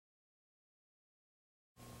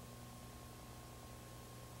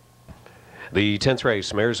The 10th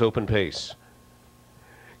race, Mares Open Pace.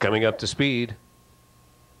 Coming up to speed.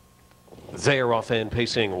 They are off and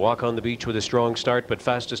pacing. Walk on the Beach with a strong start, but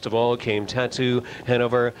fastest of all came Tattoo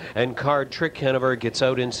Hanover, and Card Trick Hanover gets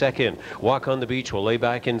out in second. Walk on the Beach will lay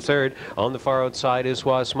back in third. On the far outside is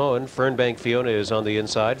Wasmoan. Fernbank Fiona is on the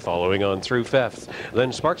inside, following on through fifth.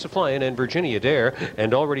 Then Sparks of Flying and Virginia Dare,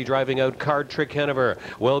 and already driving out Card Trick Hanover.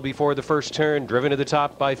 Well before the first turn, driven to the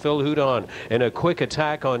top by Phil Houdon. And a quick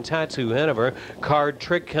attack on Tattoo Hanover. Card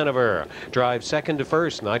Trick Hanover drives second to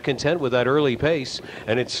first, not content with that early pace,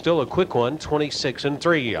 and it's still a quick one. 26 and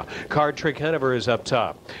 3. Card Trick Hanover is up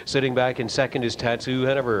top. Sitting back in second is Tattoo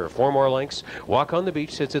Hanover. 4 more lengths. Walk on the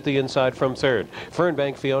Beach sits at the inside from third.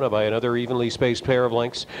 Fernbank Fiona by another evenly spaced pair of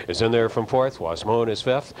lengths is in there from fourth. Wasmoan is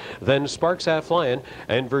fifth. Then Sparks Half Lion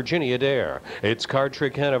and Virginia Dare. It's Card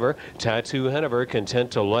Trick Hanover. Tattoo Hanover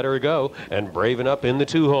content to let her go and braven up in the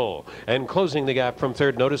 2-hole. And closing the gap from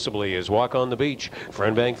third noticeably is Walk on the Beach.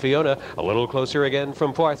 Fernbank Fiona a little closer again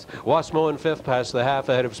from fourth. Wasmoan fifth past the half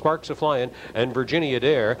ahead of Sparks of Flying and Virginia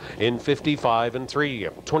Dare in 55 and 3.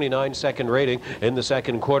 29-second rating in the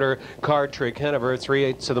second quarter. Card Trick Hanover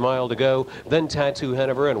 3/8 of the mile to go. Then Tattoo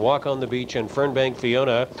Hanover and Walk on the Beach and Fernbank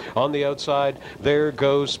Fiona on the outside. There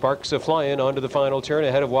goes Sparks of Flying onto the final turn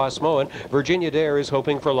ahead of Wasmoan. Virginia Dare is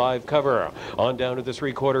hoping for live cover. On down to the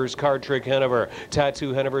 3/4. Card Trick Hanover.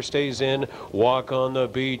 Tattoo Hanover stays in. Walk on the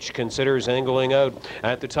Beach considers angling out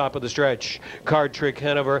at the top of the stretch. Card Trick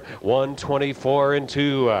Hanover 124 and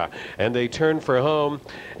 2. And they turn for home.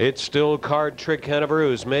 It's still Card Trick Hanover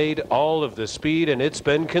who's made all of the speed, and it's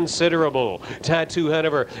been considerable. Tattoo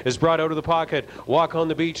Hanover is brought out of the pocket. Walk on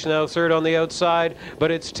the Beach now third on the outside, but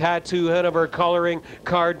it's Tattoo Hanover collaring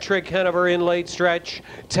Card Trick Hanover in late stretch.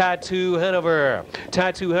 Tattoo Hanover.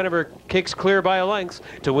 Tattoo Hanover kicks clear by a length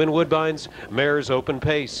to win Woodbine's Mares Open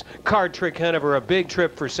Pace. Card Trick Hanover a big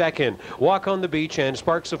trip for second. Walk on the Beach and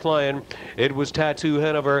Sparks of Flying. It was Tattoo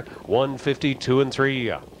Hanover 152 and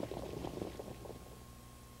 3.